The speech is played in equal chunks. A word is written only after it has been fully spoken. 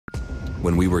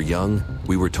When we were young,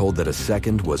 we were told that a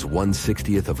second was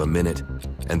 1/60th of a minute,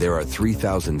 and there are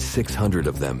 3,600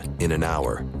 of them in an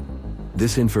hour.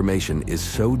 This information is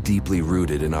so deeply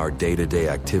rooted in our day-to-day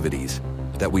activities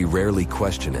that we rarely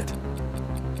question it.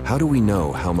 How do we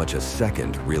know how much a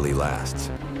second really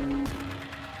lasts?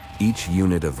 Each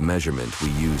unit of measurement we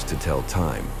use to tell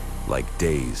time, like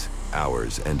days,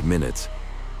 hours, and minutes,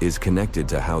 is connected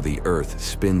to how the Earth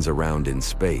spins around in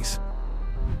space.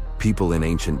 People in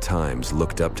ancient times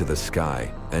looked up to the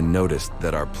sky and noticed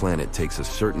that our planet takes a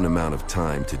certain amount of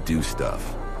time to do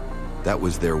stuff. That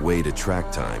was their way to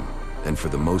track time, and for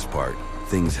the most part,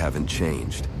 things haven't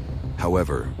changed.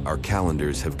 However, our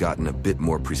calendars have gotten a bit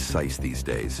more precise these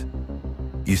days.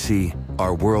 You see,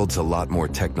 our world's a lot more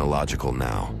technological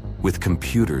now, with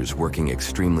computers working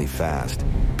extremely fast,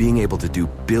 being able to do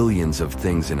billions of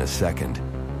things in a second.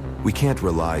 We can't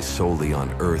rely solely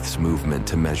on Earth's movement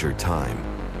to measure time.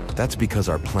 That's because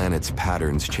our planet's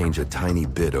patterns change a tiny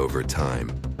bit over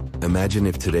time. Imagine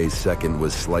if today's second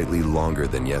was slightly longer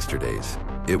than yesterday's.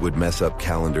 It would mess up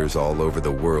calendars all over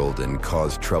the world and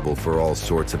cause trouble for all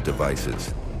sorts of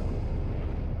devices.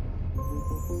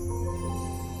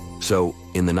 So,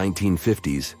 in the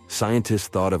 1950s, scientists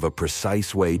thought of a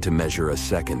precise way to measure a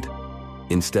second.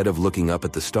 Instead of looking up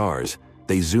at the stars,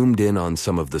 they zoomed in on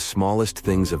some of the smallest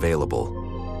things available: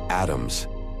 atoms.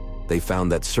 They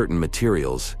found that certain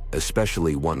materials,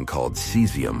 especially one called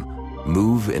cesium,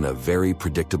 move in a very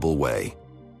predictable way.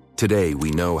 Today,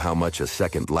 we know how much a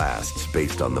second lasts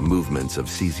based on the movements of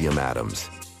cesium atoms.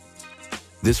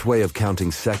 This way of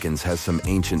counting seconds has some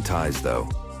ancient ties, though.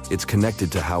 It's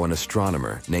connected to how an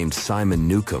astronomer named Simon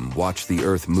Newcomb watched the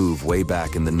Earth move way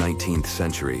back in the 19th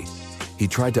century. He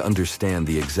tried to understand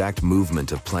the exact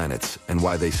movement of planets and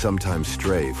why they sometimes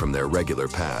stray from their regular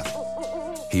path.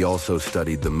 He also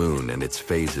studied the moon and its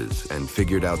phases and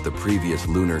figured out the previous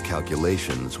lunar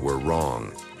calculations were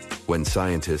wrong. When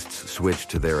scientists switched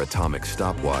to their atomic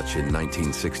stopwatch in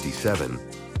 1967,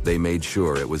 they made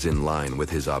sure it was in line with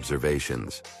his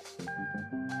observations.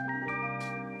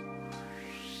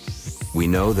 We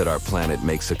know that our planet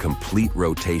makes a complete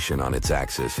rotation on its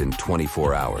axis in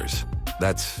 24 hours.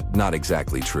 That's not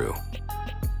exactly true.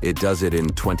 It does it in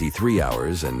 23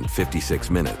 hours and 56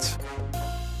 minutes.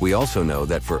 We also know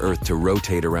that for Earth to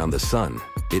rotate around the sun,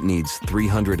 it needs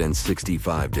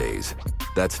 365 days.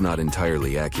 That's not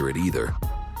entirely accurate either.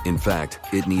 In fact,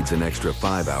 it needs an extra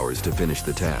 5 hours to finish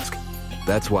the task.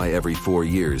 That's why every 4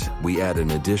 years, we add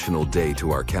an additional day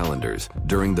to our calendars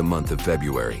during the month of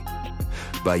February.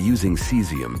 By using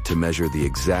cesium to measure the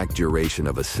exact duration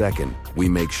of a second, we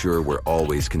make sure we're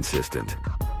always consistent.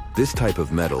 This type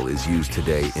of metal is used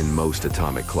today in most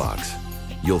atomic clocks.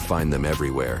 You'll find them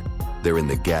everywhere. They're in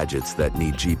the gadgets that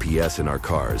need GPS in our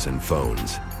cars and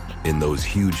phones, in those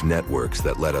huge networks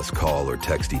that let us call or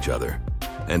text each other,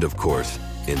 and of course,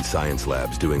 in science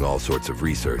labs doing all sorts of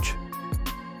research.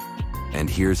 And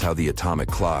here's how the atomic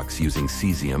clocks using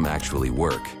cesium actually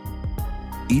work.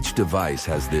 Each device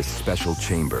has this special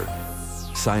chamber.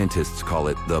 Scientists call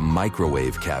it the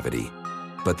microwave cavity,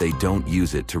 but they don't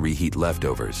use it to reheat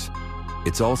leftovers.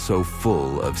 It's also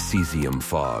full of cesium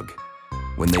fog.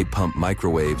 When they pump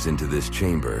microwaves into this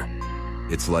chamber,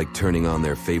 it's like turning on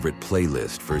their favorite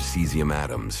playlist for cesium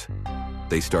atoms.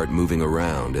 They start moving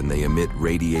around and they emit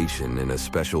radiation in a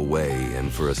special way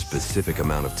and for a specific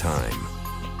amount of time.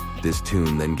 This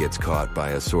tune then gets caught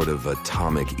by a sort of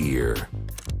atomic ear,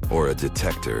 or a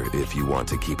detector if you want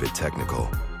to keep it technical.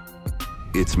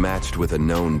 It's matched with a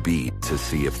known beat to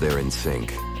see if they're in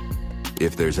sync.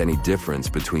 If there's any difference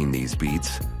between these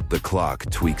beats, the clock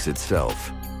tweaks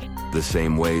itself, the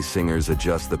same way singers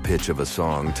adjust the pitch of a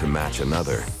song to match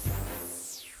another.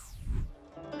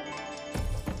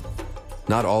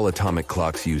 Not all atomic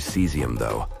clocks use cesium,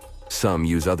 though. Some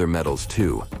use other metals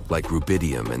too, like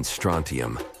rubidium and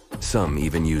strontium. Some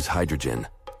even use hydrogen.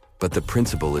 But the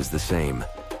principle is the same.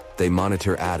 They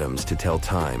monitor atoms to tell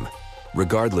time.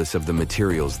 Regardless of the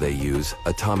materials they use,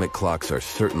 atomic clocks are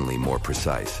certainly more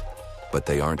precise. But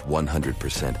they aren't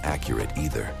 100% accurate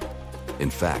either. In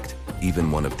fact,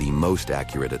 even one of the most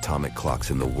accurate atomic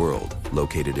clocks in the world,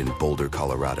 located in Boulder,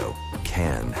 Colorado,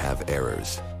 can have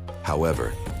errors.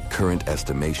 However, current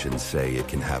estimations say it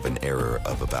can have an error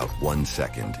of about 1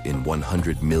 second in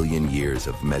 100 million years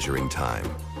of measuring time.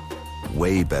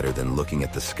 Way better than looking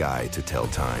at the sky to tell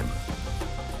time.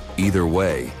 Either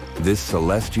way, this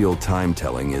celestial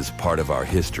time-telling is part of our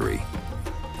history.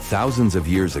 Thousands of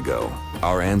years ago,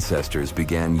 our ancestors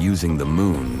began using the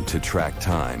moon to track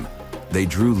time. They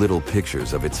drew little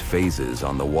pictures of its phases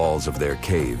on the walls of their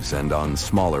caves and on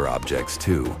smaller objects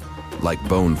too, like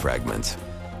bone fragments.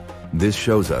 This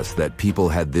shows us that people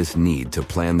had this need to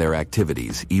plan their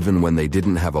activities even when they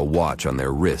didn't have a watch on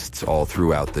their wrists all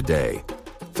throughout the day.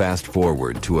 Fast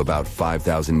forward to about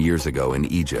 5,000 years ago in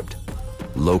Egypt.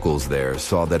 Locals there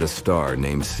saw that a star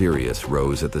named Sirius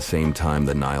rose at the same time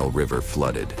the Nile River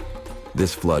flooded.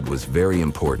 This flood was very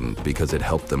important because it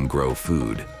helped them grow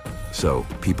food. So,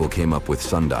 people came up with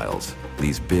sundials,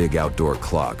 these big outdoor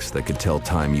clocks that could tell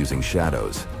time using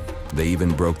shadows. They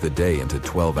even broke the day into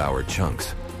 12-hour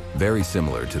chunks, very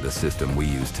similar to the system we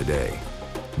use today.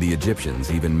 The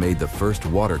Egyptians even made the first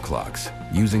water clocks,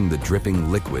 using the dripping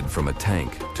liquid from a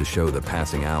tank to show the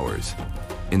passing hours.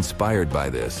 Inspired by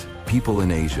this, people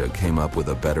in Asia came up with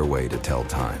a better way to tell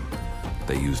time.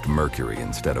 They used mercury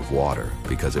instead of water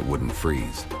because it wouldn't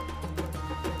freeze.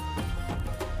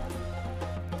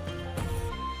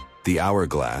 The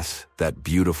hourglass, that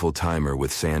beautiful timer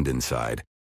with sand inside,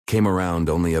 came around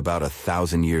only about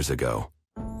 1,000 years ago.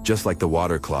 Just like the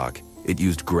water clock, it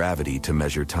used gravity to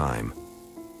measure time.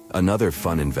 Another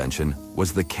fun invention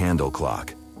was the candle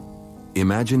clock.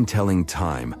 Imagine telling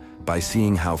time by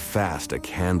seeing how fast a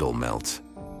candle melts.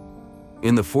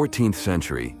 In the 14th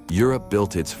century, Europe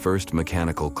built its first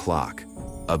mechanical clock,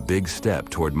 a big step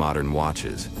toward modern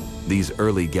watches. These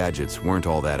early gadgets weren't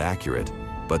all that accurate,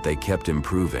 but they kept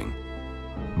improving.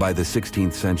 By the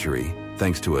 16th century,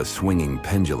 thanks to a swinging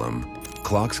pendulum,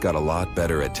 clocks got a lot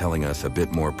better at telling us a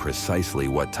bit more precisely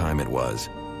what time it was.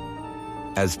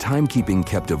 As timekeeping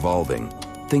kept evolving,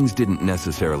 things didn't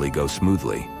necessarily go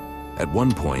smoothly. At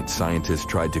one point, scientists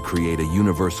tried to create a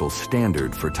universal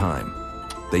standard for time.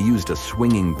 They used a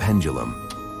swinging pendulum,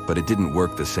 but it didn't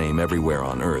work the same everywhere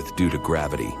on Earth due to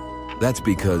gravity. That's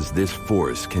because this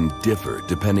force can differ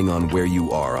depending on where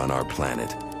you are on our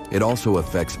planet. It also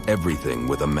affects everything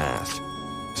with a mass,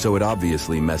 so it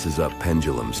obviously messes up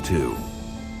pendulums too.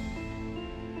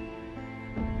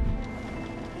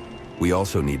 We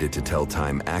also needed to tell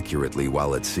time accurately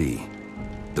while at sea.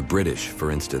 The British,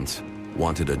 for instance,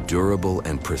 wanted a durable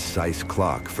and precise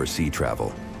clock for sea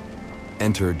travel.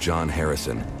 Enter John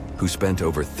Harrison, who spent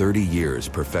over 30 years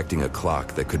perfecting a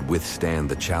clock that could withstand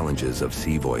the challenges of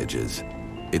sea voyages.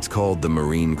 It's called the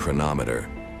marine chronometer,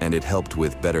 and it helped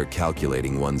with better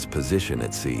calculating one's position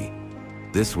at sea.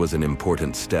 This was an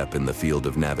important step in the field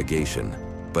of navigation,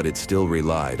 but it still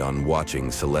relied on watching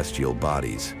celestial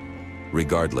bodies.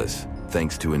 Regardless,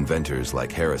 thanks to inventors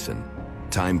like Harrison,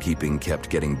 timekeeping kept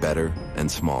getting better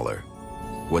and smaller.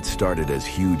 What started as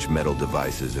huge metal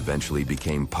devices eventually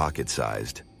became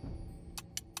pocket-sized.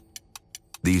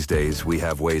 These days, we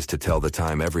have ways to tell the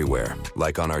time everywhere,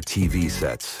 like on our TV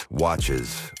sets,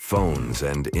 watches, phones,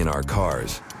 and in our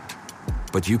cars.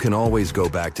 But you can always go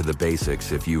back to the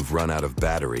basics if you've run out of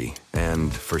battery,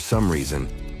 and for some reason,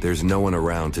 there's no one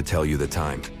around to tell you the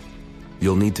time.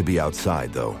 You'll need to be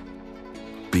outside, though.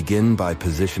 Begin by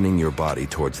positioning your body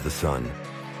towards the sun.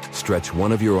 Stretch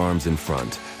one of your arms in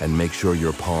front and make sure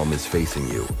your palm is facing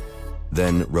you.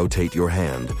 Then rotate your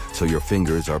hand so your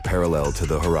fingers are parallel to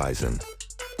the horizon.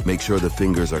 Make sure the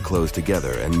fingers are close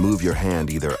together and move your hand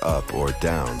either up or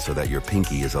down so that your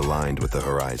pinky is aligned with the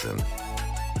horizon.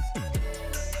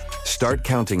 Start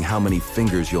counting how many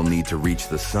fingers you'll need to reach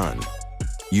the sun.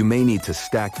 You may need to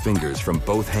stack fingers from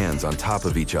both hands on top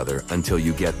of each other until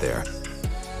you get there.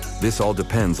 This all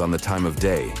depends on the time of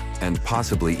day and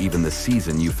possibly even the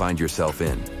season you find yourself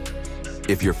in.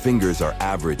 If your fingers are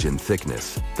average in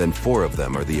thickness, then 4 of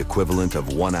them are the equivalent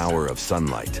of 1 hour of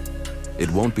sunlight.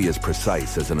 It won't be as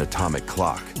precise as an atomic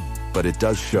clock, but it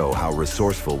does show how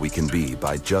resourceful we can be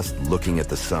by just looking at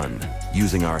the sun,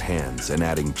 using our hands, and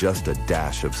adding just a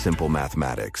dash of simple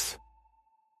mathematics.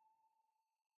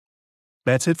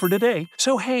 That's it for today.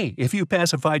 So hey, if you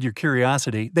pacified your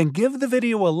curiosity, then give the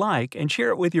video a like and share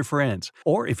it with your friends.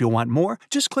 Or if you want more,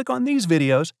 just click on these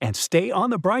videos and stay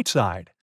on the bright side.